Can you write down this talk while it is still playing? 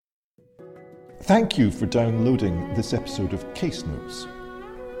Thank you for downloading this episode of Case Notes.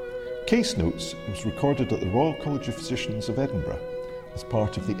 Case Notes was recorded at the Royal College of Physicians of Edinburgh as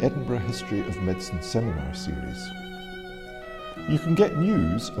part of the Edinburgh History of Medicine seminar series. You can get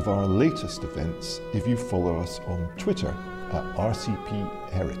news of our latest events if you follow us on Twitter at RCP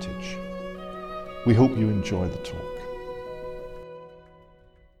Heritage. We hope you enjoy the talk.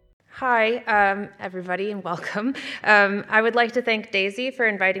 Hi, everybody, and welcome. I would like to thank Daisy for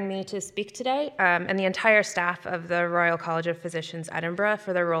inviting me to speak today, and the entire staff of the Royal College of Physicians, Edinburgh,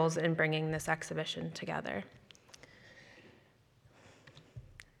 for their roles in bringing this exhibition together.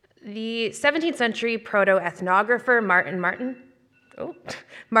 The 17th century proto-ethnographer Martin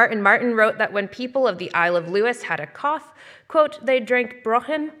Martin wrote that when people of the Isle of Lewis had a cough, quote, they drank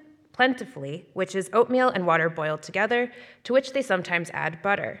brochen plentifully, which is oatmeal and water boiled together, to which they sometimes add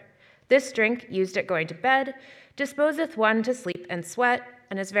butter. This drink, used at going to bed, disposeth one to sleep and sweat,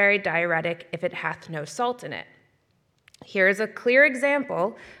 and is very diuretic if it hath no salt in it. Here is a clear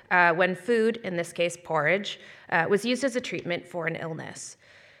example when food, in this case porridge, was used as a treatment for an illness.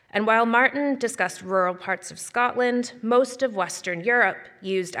 And while Martin discussed rural parts of Scotland, most of Western Europe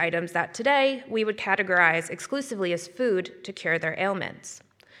used items that today we would categorize exclusively as food to cure their ailments.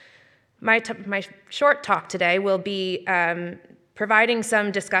 My short talk today will be providing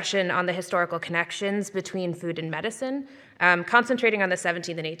some discussion on the historical connections between food and medicine, concentrating on the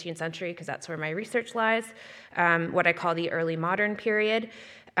 17th and 18th century, because that's where my research lies, what I call the early modern period,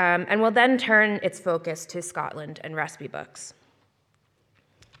 and will then turn its focus to Scotland and recipe books.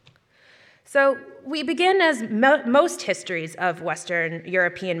 So we begin, as most histories of Western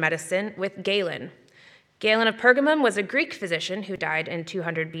European medicine, with Galen. Galen of Pergamum was a Greek physician who died in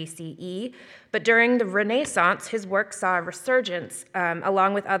 200 BCE, but during the Renaissance, his work saw a resurgence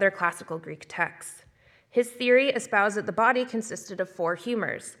along with other classical Greek texts. His theory espoused that the body consisted of four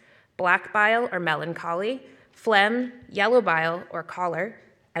humors: black bile or melancholy, phlegm, yellow bile or choler,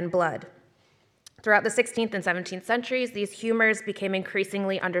 and blood. Throughout the 16th and 17th centuries, these humors became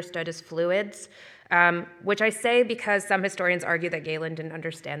increasingly understood as fluids, which I say because some historians argue that Galen didn't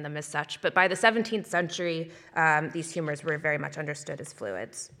understand them as such, but by the 17th century, these humors were very much understood as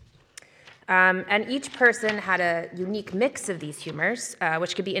fluids. And each person had a unique mix of these humors,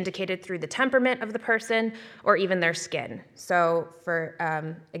 which could be indicated through the temperament of the person or even their skin. So, for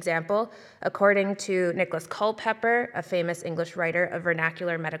example, according to Nicholas Culpeper, a famous English writer of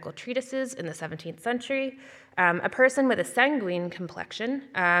vernacular medical treatises in the 17th century, a person with a sanguine complexion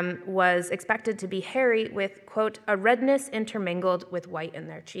was expected to be hairy with, quote, a redness intermingled with white in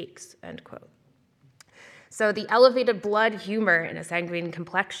their cheeks, end quote. So the elevated blood humor in a sanguine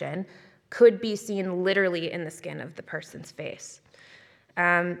complexion could be seen literally in the skin of the person's face.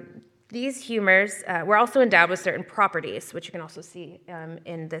 These humors were also endowed with certain properties, which you can also see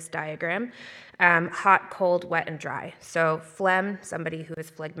in this diagram: hot, cold, wet, and dry. So phlegm, somebody who is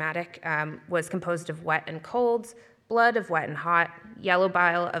phlegmatic, was composed of wet and colds, blood of wet and hot, yellow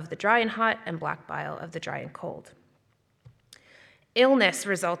bile of the dry and hot, and black bile of the dry and cold. Illness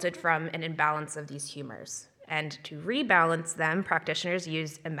resulted from an imbalance of these humors. And to rebalance them, practitioners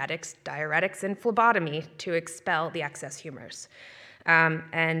used emetics, diuretics, and phlebotomy to expel the excess humors.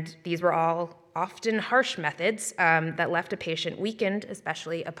 And these were all often harsh methods that left a patient weakened,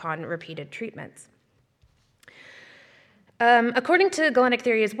 especially upon repeated treatments. According to Galenic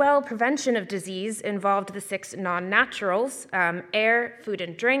theory as well, prevention of disease involved the 6 non-naturals: air, food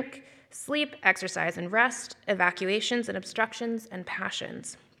and drink, sleep, exercise and rest, evacuations and obstructions, and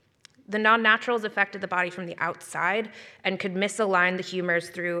passions. The non-naturals affected the body from the outside and could misalign the humors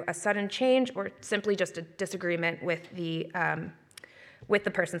through a sudden change or simply just a disagreement with the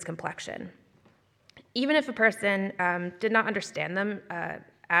person's complexion. Even if a person did not understand them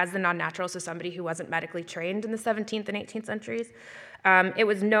as the non-naturals, so somebody who wasn't medically trained in the 17th and 18th centuries, it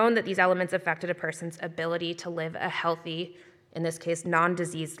was known that these elements affected a person's ability to live a healthy, in this case,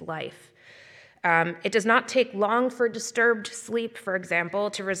 non-diseased life. It does not take long for disturbed sleep, for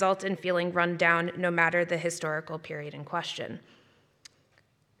example, to result in feeling run down, no matter the historical period in question.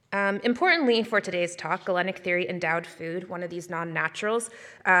 Importantly for today's talk, Galenic theory endowed food, one of these non-naturals,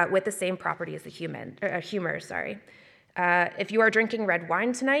 with the same property as the humor. If you are drinking red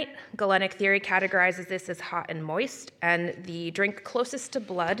wine tonight, Galenic theory categorizes this as hot and moist, and the drink closest to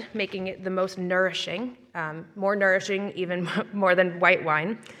blood, making it the most nourishing, more nourishing even more than white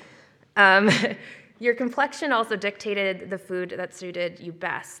wine. Your complexion also dictated the food that suited you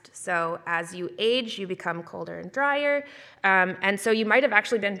best. So as you age, you become colder and drier. And so you might have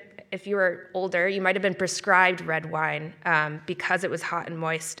actually been, if you were older, you might have been prescribed red wine because it was hot and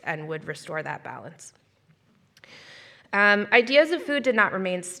moist and would restore that balance. Ideas of food did not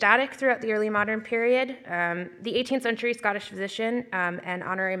remain static throughout the early modern period. The 18th century Scottish physician and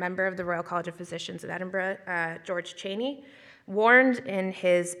honorary member of the Royal College of Physicians of Edinburgh, George Cheyne, warned in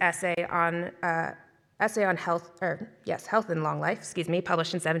his essay on health and long life,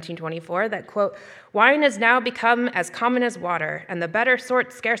 published in 1724, that, quote, "Wine is now become as common as water, and the better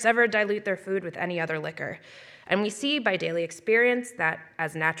sort scarce ever dilute their food with any other liquor. And we see by daily experience that,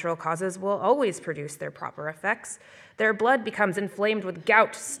 as natural causes will always produce their proper effects, their blood becomes inflamed with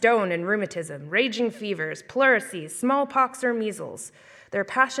gout, stone, and rheumatism, raging fevers, pleurisy, smallpox, or measles. Their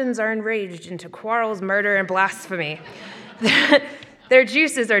passions are enraged into quarrels, murder, and blasphemy. Their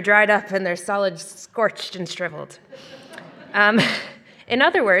juices are dried up and their solids scorched and shriveled." In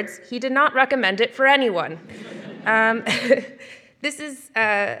other words, he did not recommend it for anyone.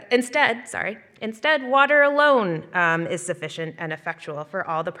 Instead, water alone is sufficient and effectual for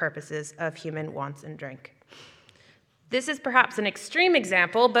all the purposes of human wants and drink. This is perhaps an extreme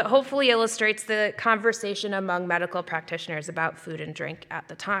example, but hopefully illustrates the conversation among medical practitioners about food and drink at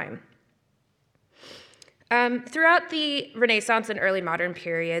the time. Throughout the Renaissance and early modern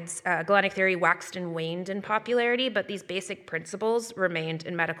periods, Galenic theory waxed and waned in popularity, but these basic principles remained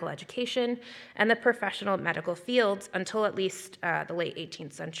in medical education and the professional medical fields until at least the late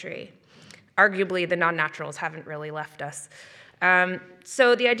 18th century. Arguably, the non-naturals haven't really left us.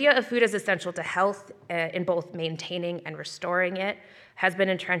 So the idea of food as essential to health in both maintaining and restoring it has been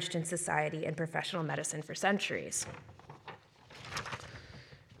entrenched in society and professional medicine for centuries.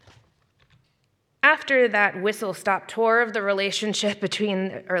 After that whistle-stop tour of the relationship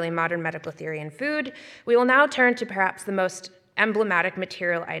between early modern medical theory and food, we will now turn to perhaps the most emblematic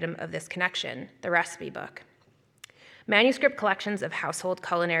material item of this connection, the recipe book. Manuscript collections of household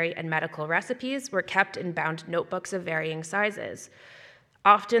culinary and medical recipes were kept in bound notebooks of varying sizes.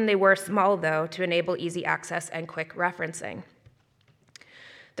 Often they were small, though, to enable easy access and quick referencing.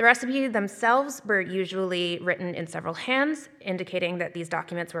 The recipes themselves were usually written in several hands, indicating that these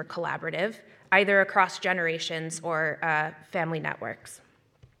documents were collaborative, either across generations or family networks.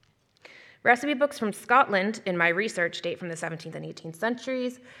 Recipe books from Scotland, in my research, date from the 17th and 18th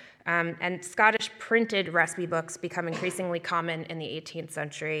centuries, and Scottish printed recipe books become increasingly common in the 18th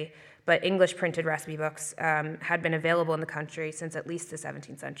century, but English printed recipe books had been available in the country since at least the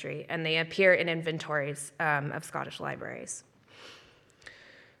 17th century, and they appear in inventories of Scottish libraries.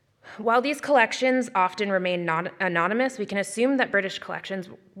 While these collections often remain anonymous, we can assume that British collections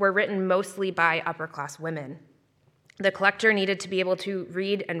were written mostly by upper-class women. The collector needed to be able to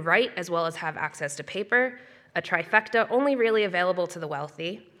read and write, as well as have access to paper, a trifecta only really available to the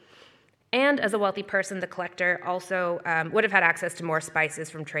wealthy. And as a wealthy person, the collector also would have had access to more spices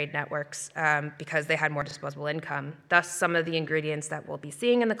from trade networks because they had more disposable income. Thus, some of the ingredients that we'll be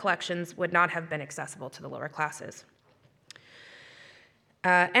seeing in the collections would not have been accessible to the lower classes.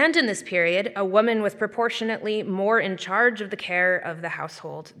 And in this period, a woman was proportionately more in charge of the care of the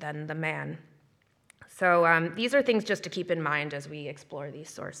household than the man. So these are things just to keep in mind as we explore these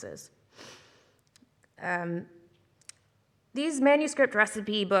sources. These manuscript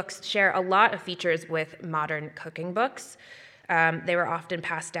recipe books share a lot of features with modern cooking books. They were often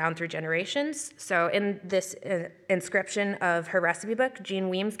passed down through generations. So in this inscription of her recipe book, Jean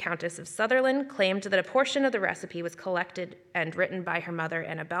Weems, Countess of Sutherland, claimed that a portion of the recipe was collected and written by her mother,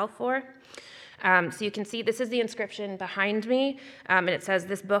 Anna Balfour. So you can see this is the inscription behind me, and it says,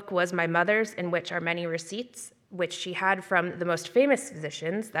 "This book was my mother's, in which are many receipts, which she had from the most famous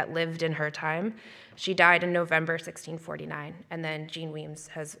physicians that lived in her time. She died in November 1649, and then Jean Weems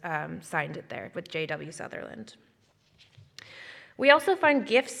has signed it there with J.W. Sutherland. We also find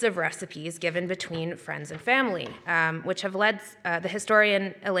gifts of recipes given between friends and family, which have led the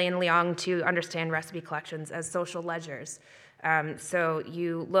historian Elaine Leong to understand recipe collections as social ledgers. So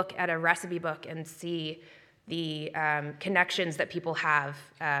you look at a recipe book and see the connections that people have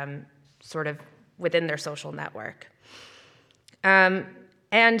sort of within their social network.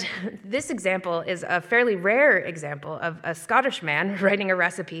 And this example is a fairly rare example of a Scottish man writing a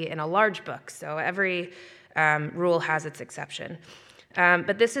recipe in a large book. So every rule has its exception.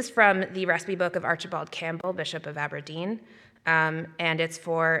 But this is from the recipe book of Archibald Campbell, Bishop of Aberdeen, and it's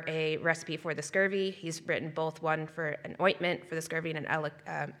for a recipe for the scurvy. He's written both one for an ointment for the scurvy and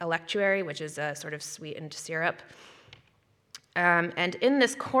an electuary, which is a sort of sweetened syrup. And in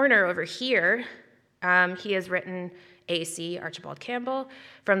this corner over here, he has written A.C. Archibald Campbell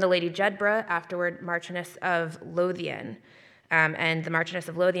from the Lady Jedburgh, afterward Marchioness of Lothian. And the Marchioness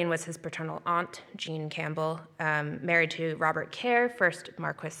of Lothian was his paternal aunt, Jean Campbell, married to Robert Kerr, first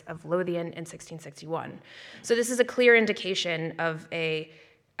Marquess of Lothian in 1661. So this is a clear indication of a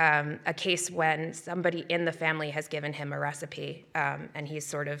a case when somebody in the family has given him a recipe, and he's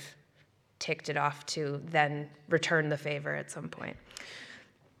sort of ticked it off to then return the favor at some point.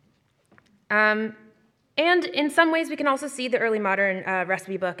 And in some ways, we can also see the early modern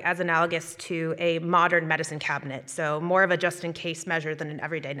recipe book as analogous to a modern medicine cabinet, so more of a just-in-case measure than an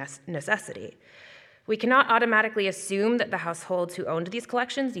everyday necessity. We cannot automatically assume that the households who owned these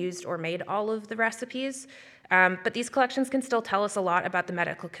collections used or made all of the recipes, but these collections can still tell us a lot about the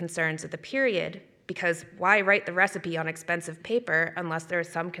medical concerns of the period, because why write the recipe on expensive paper unless there is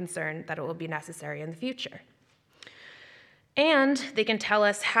some concern that it will be necessary in the future? And they can tell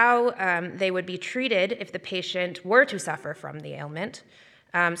us how they would be treated if the patient were to suffer from the ailment.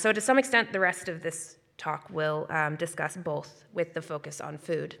 So to some extent, the rest of this talk will discuss both, with the focus on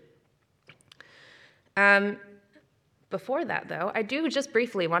food. Before that, though, I do just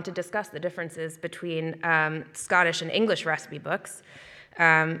briefly want to discuss the differences between Scottish and English recipe books.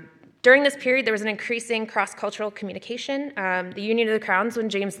 During this period, there was an increasing cross-cultural communication. The Union of the Crowns, when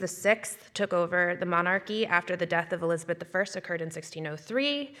James VI took over the monarchy after the death of Elizabeth I, occurred in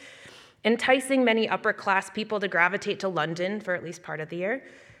 1603, enticing many upper-class people to gravitate to London for at least part of the year.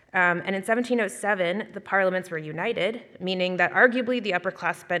 And in 1707, the parliaments were united, meaning that arguably the upper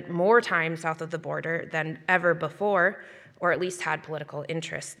class spent more time south of the border than ever before, or at least had political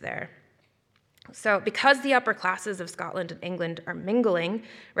interest there. So because the upper classes of Scotland and England are mingling,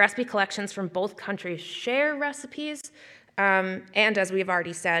 recipe collections from both countries share recipes, and as we've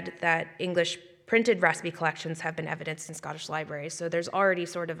already said, that English printed recipe collections have been evidenced in Scottish libraries, so there's already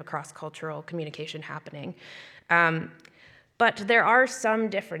sort of a cross-cultural communication happening. But there are some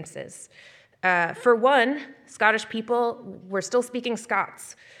differences. For one, Scottish people were still speaking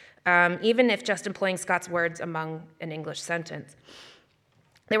Scots, even if just employing Scots words among an English sentence.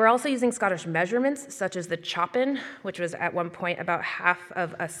 They were also using Scottish measurements, such as the choppin, which was at one point about half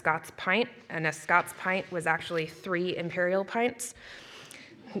of a Scots pint, and a Scots pint was actually 3 imperial pints.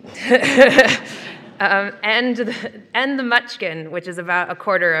 And the mutchkin, which is about a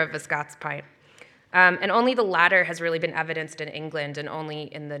quarter of a Scots pint. And only the latter has really been evidenced in England, and only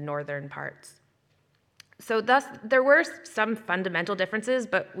in the northern parts. So thus, there were some fundamental differences,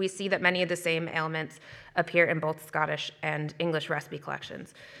 but we see that many of the same ailments appear in both Scottish and English recipe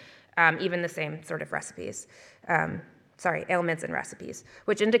collections, even the same sort of recipes. Ailments and recipes,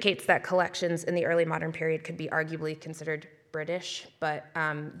 which indicates that collections in the early modern period could be arguably considered British, but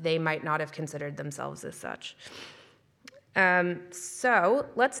they might not have considered themselves as such. So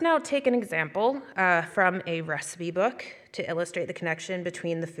let's now take an example from a recipe book to illustrate the connection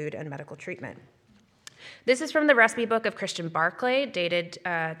between the food and medical treatment. This is from the recipe book of Christian Barclay, dated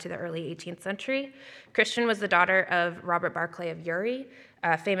to the early 18th century. Christian was the daughter of Robert Barclay of Uri,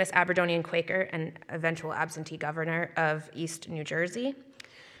 a famous Aberdonian Quaker and eventual absentee governor of East New Jersey.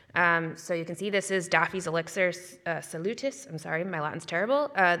 So you can see this is Daffy's Elixir Salutis. I'm sorry, my Latin's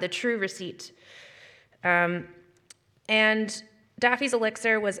terrible. The true receipt. And Daffy's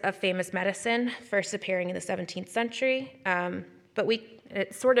Elixir was a famous medicine, first appearing in the 17th century, but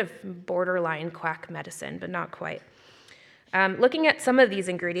it's sort of borderline quack medicine, but not quite. Looking at some of these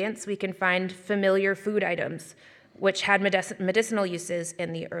ingredients, we can find familiar food items, which had medicinal uses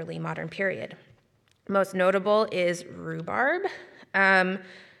in the early modern period. Most notable is rhubarb.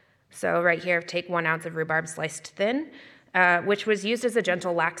 So right here, take 1 ounce of rhubarb sliced thin, which was used as a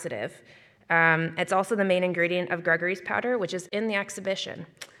gentle laxative. It's also the main ingredient of Gregory's powder, which is in the exhibition.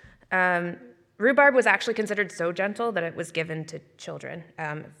 Rhubarb was actually considered so gentle that it was given to children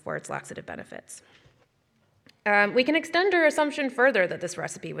for its laxative benefits. We can extend our assumption further that this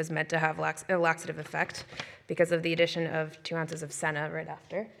recipe was meant to have a laxative effect because of the addition of 2 ounces of senna right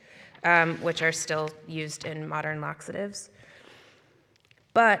after, which are still used in modern laxatives.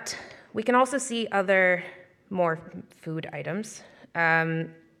 But we can also see other more food items.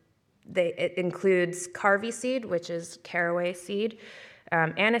 It includes carvey seed, which is caraway seed,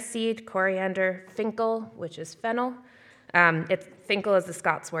 aniseed, coriander, finkel, which is fennel. Finkel is the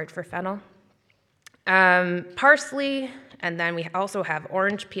Scots word for fennel. Parsley, and then we also have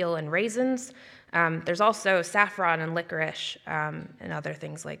orange peel and raisins. There's also saffron and licorice and other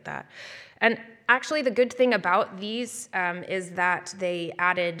things like that. And actually, the good thing about these is that they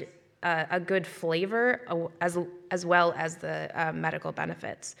added a good flavor as well as the medical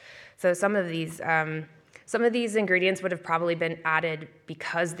benefits. So some of these ingredients would have probably been added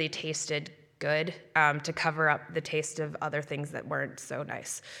because they tasted good to cover up the taste of other things that weren't so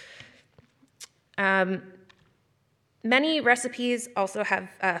nice. Many recipes also have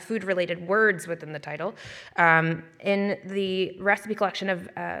food-related words within the title. In the recipe collection of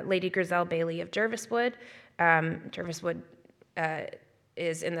Lady Grizzel Bailey of Jerviswood,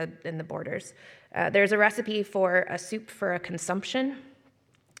 is in the borders. There's a recipe for a soup for a consumption.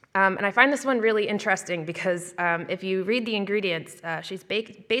 And I find this one really interesting because if you read the ingredients, she's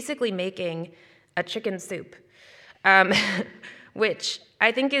basically making a chicken soup, which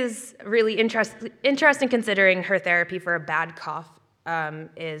I think is really interesting considering her therapy for a bad cough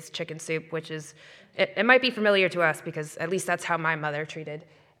is chicken soup, which is, it might be familiar to us because at least that's how my mother treated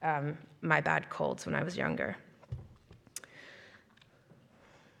my bad colds when I was younger.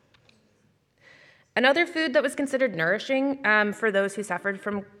 Another food that was considered nourishing for those who suffered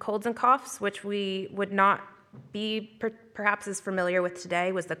from colds and coughs, which we would not be perhaps as familiar with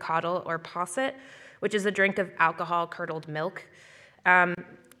today, was the caudle or posset, which is a drink of alcohol-curdled milk.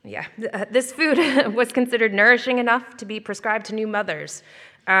 This food was considered nourishing enough to be prescribed to new mothers.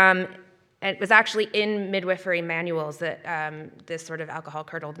 And it was actually in midwifery manuals that this sort of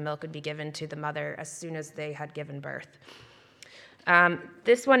alcohol-curdled milk would be given to the mother as soon as they had given birth.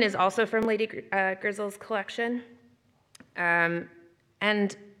 This one is also from Lady Grizzle's collection. And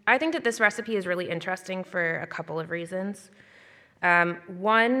I think that this recipe is really interesting for a couple of reasons.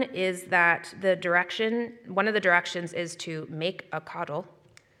 One is that one of the directions is to make a caudle,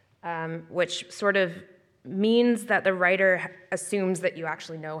 which sort of means that the writer assumes that you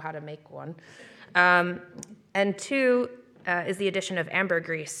actually know how to make one. And two is the addition of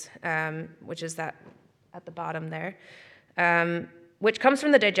ambergris, which is that at the bottom there. Which comes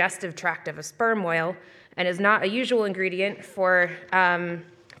from the digestive tract of a sperm whale and is not a usual ingredient for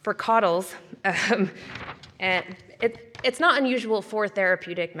caudles. And it's not unusual for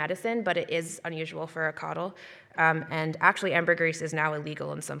therapeutic medicine, but it is unusual for a caudle. And actually, ambergris is now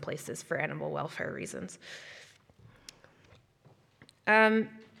illegal in some places for animal welfare reasons.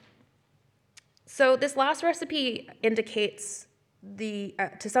 So this last recipe indicates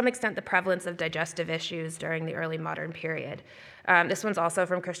to some extent, the prevalence of digestive issues during the early modern period. This one's also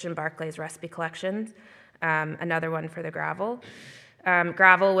from Christian Barclay's recipe collections, another one for the gravel.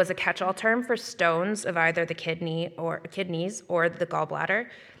 Gravel was a catch-all term for stones of either the kidneys or the gallbladder,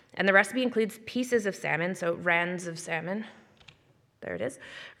 and the recipe includes pieces of salmon, so wrens of salmon, there it is,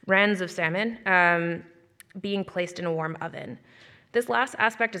 wrens of salmon being placed in a warm oven. This last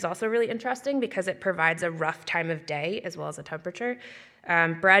aspect is also really interesting because it provides a rough time of day as well as a temperature.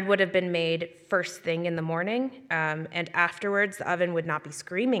 Bread would have been made first thing in the morning, and afterwards the oven would not be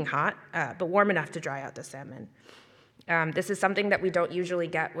screaming hot, but warm enough to dry out the salmon. This is something that we don't usually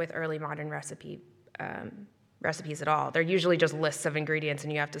get with early modern recipes at all. They're usually just lists of ingredients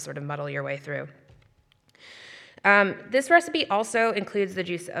and you have to sort of muddle your way through. This recipe also includes the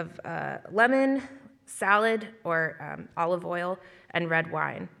juice of lemon, salad, or olive oil, and red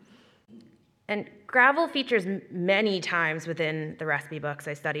wine. And gravel features many times within the recipe books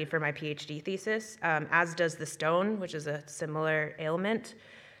I studied for my PhD thesis, as does the stone, which is a similar ailment,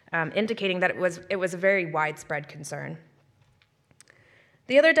 indicating that it was a very widespread concern.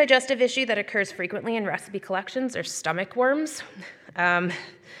 The other digestive issue that occurs frequently in recipe collections are stomach worms. It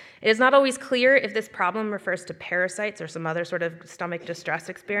is not always clear if this problem refers to parasites or some other sort of stomach distress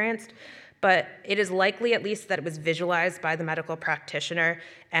experienced, but it is likely at least that it was visualized by the medical practitioner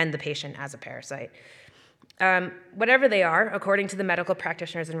and the patient as a parasite. Whatever they are, according to the medical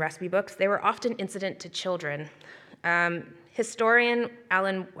practitioners in recipe books, they were often incident to children. Historian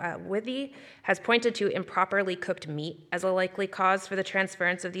Alan Withy has pointed to improperly cooked meat as a likely cause for the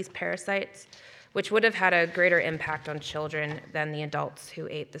transference of these parasites, which would have had a greater impact on children than the adults who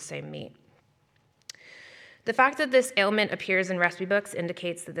ate the same meat. The fact that this ailment appears in recipe books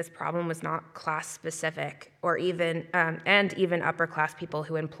indicates that this problem was not class-specific, or even upper-class people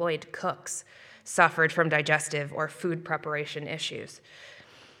who employed cooks suffered from digestive or food preparation issues.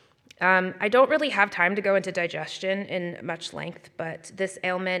 I don't really have time to go into digestion in much length, but this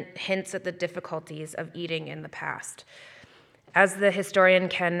ailment hints at the difficulties of eating in the past. As the historian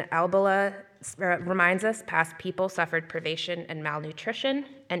Ken Albala reminds us, past people suffered privation and malnutrition,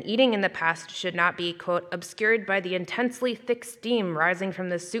 and eating in the past should not be, quote, obscured by the intensely thick steam rising from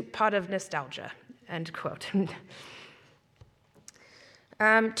the soup pot of nostalgia, end quote.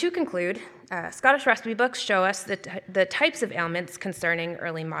 To conclude, Scottish recipe books show us the types of ailments concerning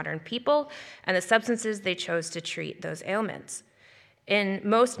early modern people and the substances they chose to treat those ailments. In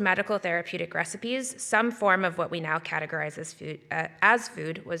most medical therapeutic recipes, some form of what we now categorize as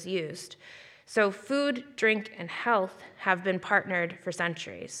food was used. So food, drink, and health have been partnered for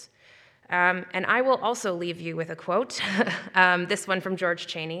centuries. And I will also leave you with a quote, this one from George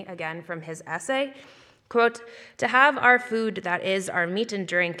Cheney, again from his essay. Quote, "To have our food, that is, our meat and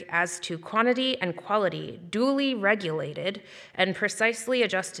drink, as to quantity and quality, duly regulated and precisely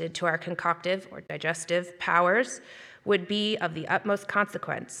adjusted to our concoctive or digestive powers, would be of the utmost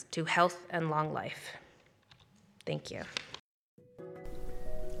consequence to health and long life. Thank you.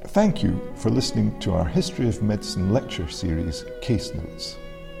 Thank you for listening to our History of Medicine lecture series, Case Notes.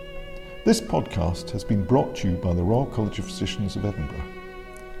 This podcast has been brought to you by the Royal College of Physicians of Edinburgh.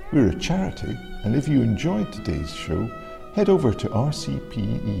 We're a charity, and if you enjoyed today's show, head over to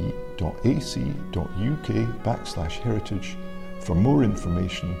rcpe.ac.uk/heritage for more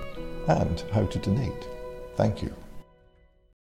information and how to donate. Thank you.